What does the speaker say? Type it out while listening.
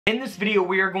In this video,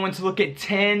 we are going to look at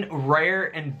 10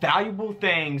 rare and valuable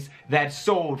things that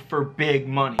sold for big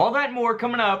money. All that and more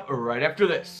coming up right after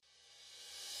this.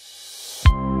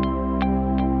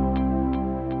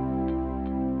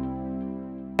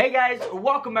 Hey guys,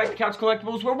 welcome back to Couch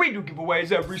Collectibles, where we do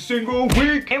giveaways every single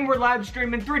week. And we're live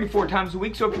streaming 3 to 4 times a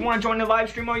week. So if you want to join the live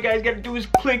stream, all you guys got to do is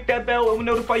click that bell. It will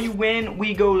notify you when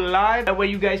we go live. That way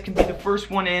you guys can be the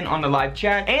first one in on the live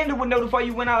chat. And it will notify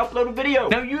you when I upload a video.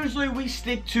 Now usually we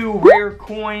stick to rare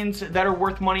coins that are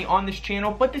worth money on this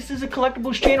channel, but this is a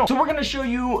collectibles channel. So we're going to show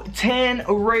you 10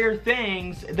 rare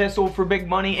things that sold for big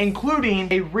money,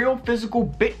 including a real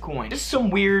physical Bitcoin. Just some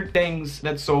weird things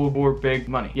that sold for big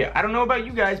money. Yeah, I don't know about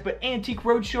you guys, but Antique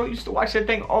Roadshow, used to watch that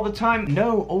thing all the time.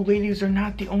 No, old ladies are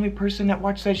not the only person that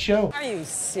watched that show. Are you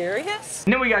serious?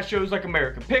 And then we got shows like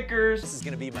American Pickers. This is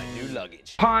gonna be my new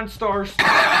luggage. Pawn Stars,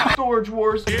 Storage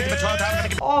Wars,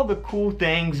 all the cool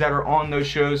things that are on those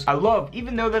shows. I love,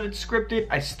 even though that it's scripted,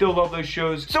 I still love those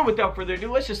shows. So without further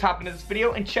ado, let's just hop into this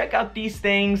video and check out these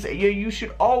things you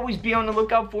should always be on the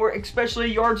lookout for,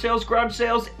 especially yard sales, garage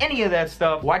sales, any of that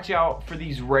stuff. Watch out for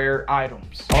these rare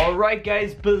items. All right,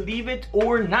 guys, believe it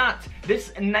or not, this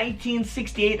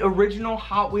 1968 original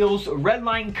Hot Wheels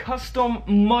Redline Custom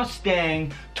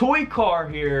Mustang toy car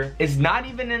here is not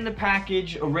even in the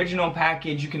package, original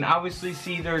package. You can obviously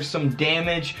see there's some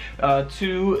damage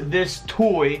to this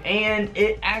toy, and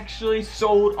it actually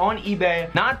sold on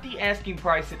eBay. Not the asking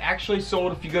price, it actually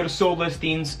sold. If you go to sold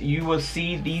listings, you will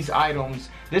see these items.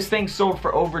 This thing sold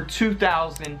for over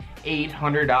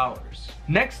 $2,800.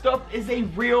 Next up is a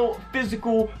real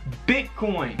physical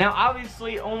Bitcoin. Now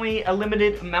obviously only a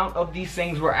limited amount of these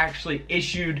things were actually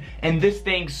issued, and this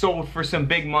thing sold for some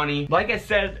big money. Like I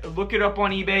said, look it up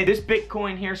on eBay. This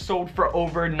Bitcoin here sold for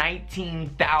over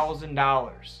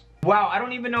 $19,000. Wow, I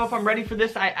don't even know if I'm ready for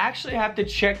this. I actually have to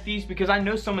check these because I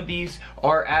know some of these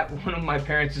are at one of my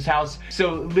parents' house.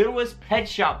 So, Littlest Pet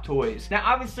Shop Toys. Now,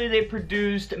 obviously, they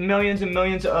produced millions and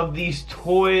millions of these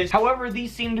toys. However,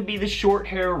 these seem to be the short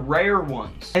hair rare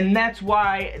ones. And that's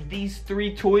why these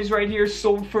 3 toys right here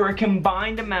sold for a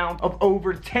combined amount of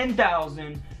over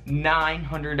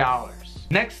 $10,900.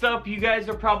 Next up, you guys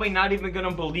are probably not even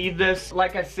gonna believe this.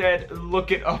 Like I said,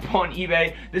 look it up on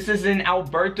eBay. This is an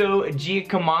Alberto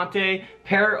Giacomonte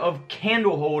pair of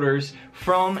candle holders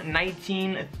from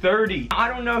 1930. I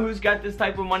don't know who's got this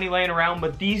type of money laying around,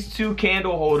 but these 2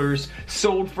 candle holders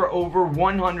sold for over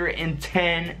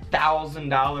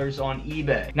 $110,000 on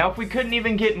eBay. Now, if we couldn't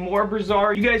even get more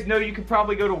bizarre, you guys know you could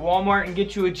probably go to Walmart and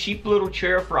get you a cheap little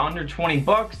chair for under 20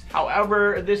 bucks.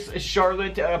 However, this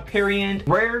Charlotte Perriand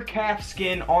rare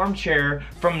calfskin armchair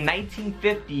from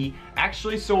 1950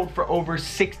 actually sold for over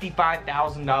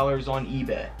 $65,000 on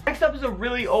eBay. Next up is a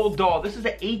really old doll. This is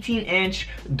an 18-inch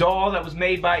doll that was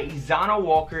made by Izana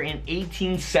Walker in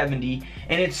 1870,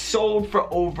 and it sold for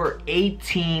over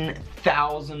 $18,000.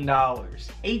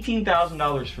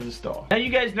 $18,000 for this doll. Now you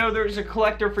guys know there's a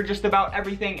collector for just about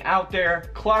everything out there.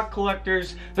 Clock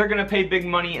collectors, they're gonna pay big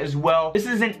money as well. This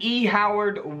is an E.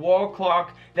 Howard wall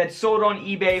clock that sold on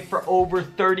eBay for over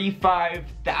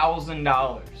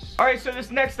 $35,000. Alright, so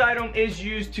this next item is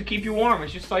used to keep you warm.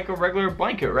 It's just like a regular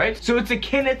blanket, right? So it's a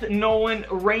Kenneth Nolan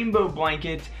rainbow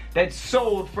blanket that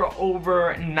sold for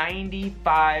over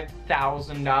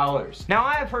 $95,000. Now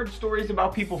I have heard stories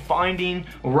about people finding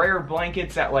rare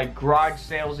blankets at like garage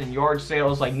sales and yard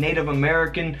sales, like Native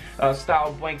American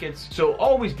style blankets. So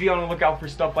always be on the lookout for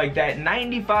stuff like that.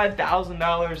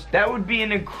 $95,000, that would be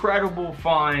an incredible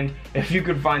find if you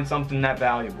could find something that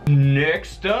valuable.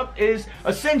 Next up is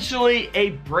essentially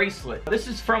a bracelet. This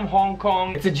is from Hong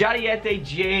Kong. It's a Jadiete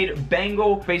jade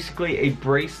bangle, basically a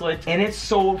bracelet, and it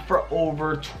sold for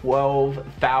over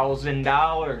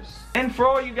 $12,000. And for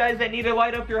all you guys that need to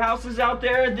light up your houses out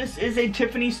there, this is a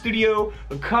Tiffany Studio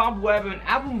Cobweb and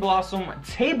Apple Blossom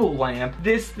table lamp.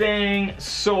 This thing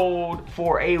sold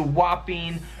for a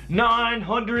whopping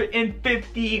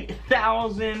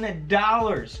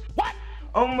 $950,000. What?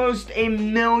 Almost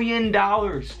 $1 million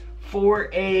for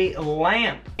a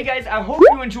lamp. Hey guys, I hope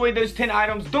you enjoyed those 10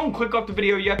 items. Don't click off the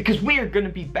video yet, because we are going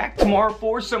to be back tomorrow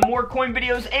for some more coin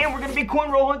videos, and we're going to be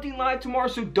coin roll hunting live tomorrow,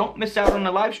 so don't miss out on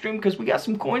the live stream because we got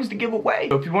some coins to give away.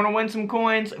 So if you want to win some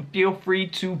coins, feel free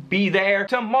to be there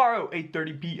tomorrow,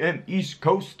 8:30 p.m. East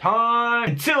Coast time.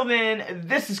 Until then,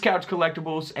 this is Couch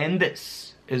Collectibles, and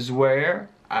this is where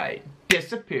I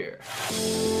disappear.